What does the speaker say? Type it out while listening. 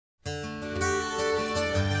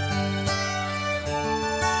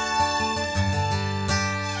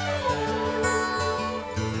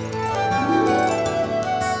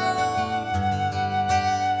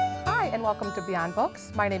of Beyond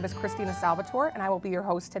Books. My name is Christina Salvatore, and I will be your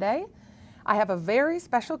host today. I have a very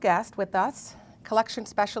special guest with us, collection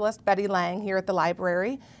specialist Betty Lang here at the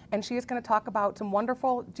library, and she is going to talk about some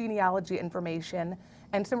wonderful genealogy information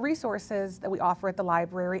and some resources that we offer at the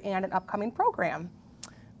library and an upcoming program.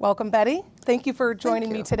 Welcome, Betty. Thank you for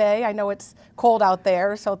joining me today. I know it's cold out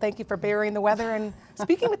there, so thank you for bearing the weather and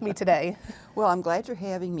speaking with me today. Well, I'm glad you're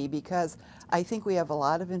having me because I think we have a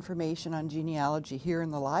lot of information on genealogy here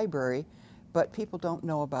in the library, but people don't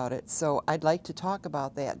know about it. So I'd like to talk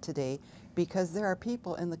about that today because there are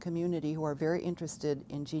people in the community who are very interested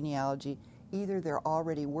in genealogy. Either they're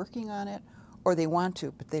already working on it or they want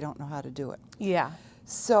to, but they don't know how to do it. Yeah.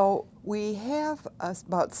 So we have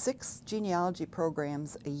about 6 genealogy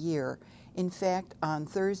programs a year. In fact, on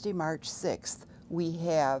Thursday, March 6th, we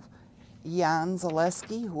have Jan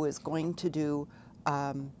Zaleski, who is going to do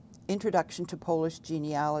Introduction to Polish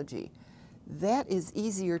Genealogy. That is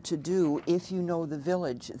easier to do if you know the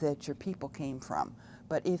village that your people came from.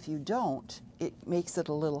 But if you don't, it makes it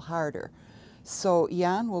a little harder. So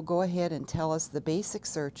Jan will go ahead and tell us the basic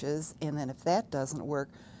searches, and then if that doesn't work,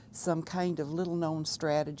 some kind of little-known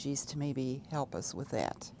strategies to maybe help us with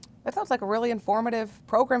that. That sounds like a really informative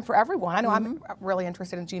program for everyone. I know I'm really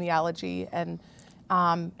interested in genealogy and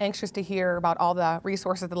anxious to hear about all the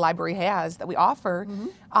resources the library has that we offer.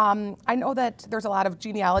 I know that there's a lot of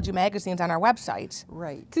genealogy magazines on our website.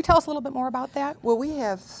 Right. Can you tell us a little bit more about that? Well, we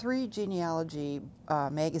have 3 genealogy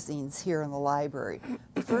magazines here in the library.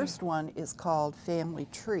 The first one is called Family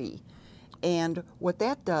Tree. And what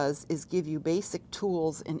that does is give you basic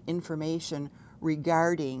tools and information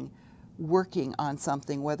regarding working on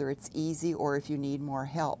something, whether it's easy or if you need more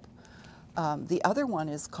help. The other one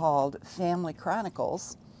is called Family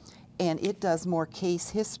Chronicles, and it does more case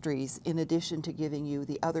histories in addition to giving you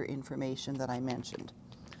the other information that I mentioned.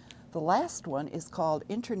 The last one is called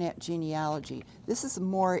Internet Genealogy. This is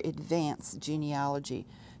more advanced genealogy.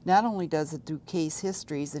 Not only does it do case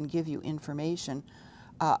histories and give you information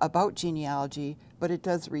about genealogy, but it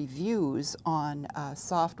does reviews on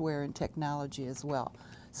software and technology as well.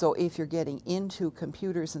 So if you're getting into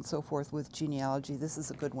computers and so forth with genealogy, this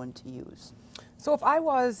is a good one to use. So if I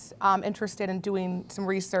was interested in doing some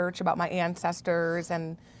research about my ancestors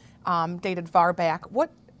and dated far back,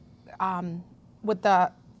 what would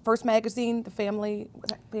the first magazine, the Family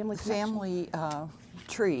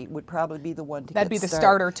Tree would probably be the one to That'd get be the started.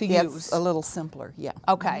 starter to That's use. a little simpler, yeah.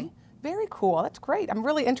 Okay. Very cool. That's great. I'm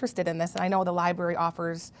really interested in this, and I know the library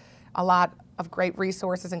offers a lot of great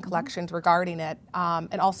resources and collections regarding it,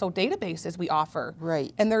 and also databases we offer.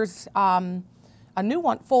 Right. And there's a new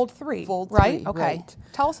one, Fold 3. Fold 3, right? Okay. right.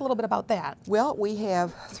 Tell us a little bit about that. Well, we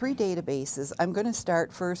have 3 databases. I'm going to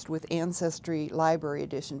start first with Ancestry Library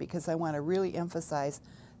Edition because I want to really emphasize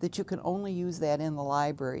that you can only use that in the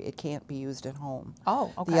library. It can't be used at home.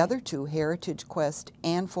 Oh, okay. The other 2, Heritage Quest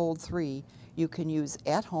and Fold 3, you can use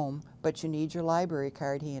at home, but you need your library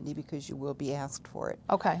card handy because you will be asked for it.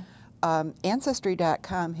 Okay.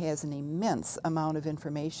 Ancestry.com has an immense amount of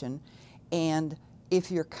information, and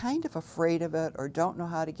if you're kind of afraid of it or don't know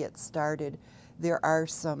how to get started, there are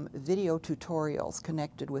some video tutorials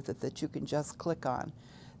connected with it that you can just click on.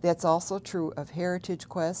 That's also true of Heritage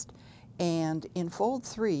Quest, and in Fold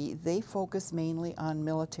 3, they focus mainly on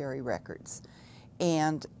military records.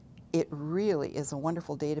 And it really is a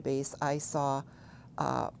wonderful database. I saw,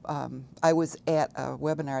 I was at a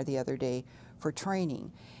webinar the other day for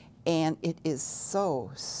training, and it is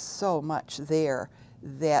so much there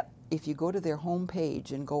that if you go to their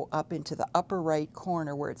homepage and go up into the upper right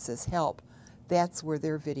corner where it says help, that's where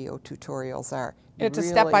their video tutorials are. It's a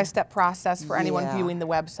step-by-step process for anyone viewing the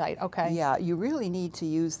website. Okay. Yeah, you really need to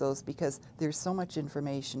use those because there's so much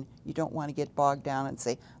information. You don't want to get bogged down and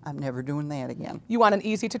say, I'm never doing that again. You want an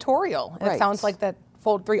easy tutorial. Right. It sounds like that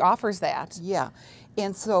Fold 3 offers that. Yeah.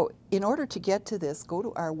 And so in order to get to this, go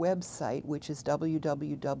to our website, which is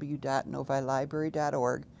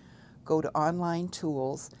www.novilibrary.org, go to Online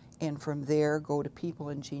Tools, and from there go to People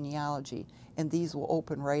in Genealogy. And these will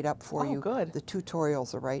open right up for you. Good. The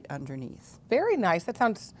tutorials are right underneath. Very nice. That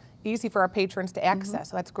sounds easy for our patrons to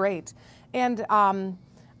access. So that's great. And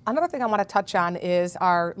another thing I want to touch on is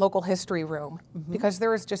our local history room, because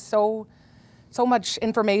there is just so much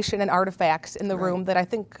information and artifacts in the room that I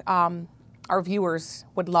think our viewers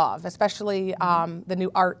would love, especially the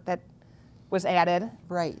new art that was added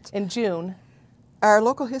in June. Our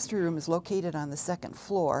local history room is located on the 2nd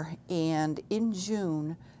floor, and in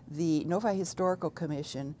June, the Novi Historical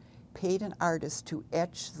Commission paid an artist to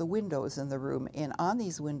etch the windows in the room, and on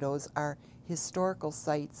these windows are historical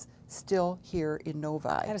sites still here in Novi.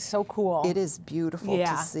 That is so cool. It is beautiful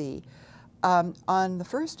to see. On the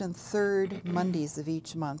first and third Mondays of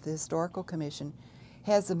each month, the Historical Commission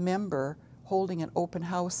has a member holding an open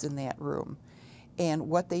house in that room. And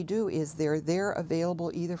what they do is they're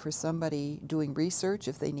available either for somebody doing research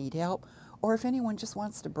if they need help, or if anyone just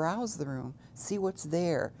wants to browse the room, see what's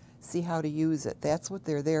there, see how to use it. That's what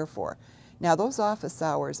they're there for. Now, those office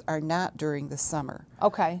hours are not during the summer.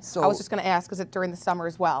 Okay. So I was just going to ask, is it during the summer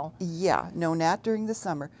as well? Yeah, no, not during the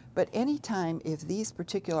summer. But anytime if these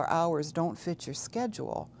particular hours don't fit your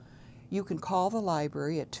schedule, you can call the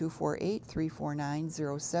library at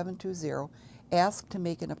 248-349-0720, ask to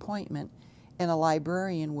make an appointment, and a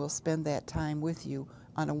librarian will spend that time with you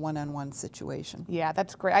on a one-on-one situation. Yeah,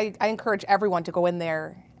 that's great. I encourage everyone to go in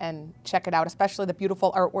there and check it out, especially the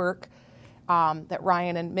beautiful artwork that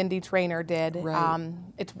Ryan and Mindy Trainer did. Right.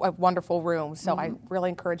 It's a wonderful room, so I really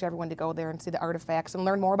encourage everyone to go there and see the artifacts and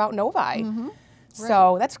learn more about Novi.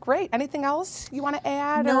 So that's great. Anything else you want to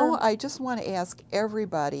add? No, or? I just want to ask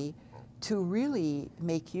everybody to really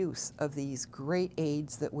make use of these great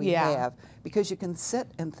aids that we have, because you can sit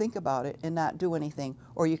and think about it and not do anything,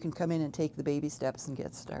 or you can come in and take the baby steps and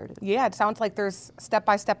get started. Yeah, it sounds like there's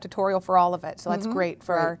step-by-step tutorial for all of it, so that's great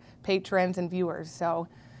for our patrons and viewers. So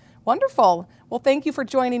wonderful. Well, thank you for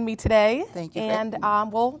joining me today. Thank you. And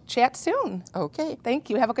we'll chat soon. Okay.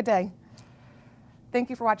 Thank you. Have a good day.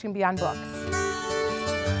 Thank you for watching Beyond Books.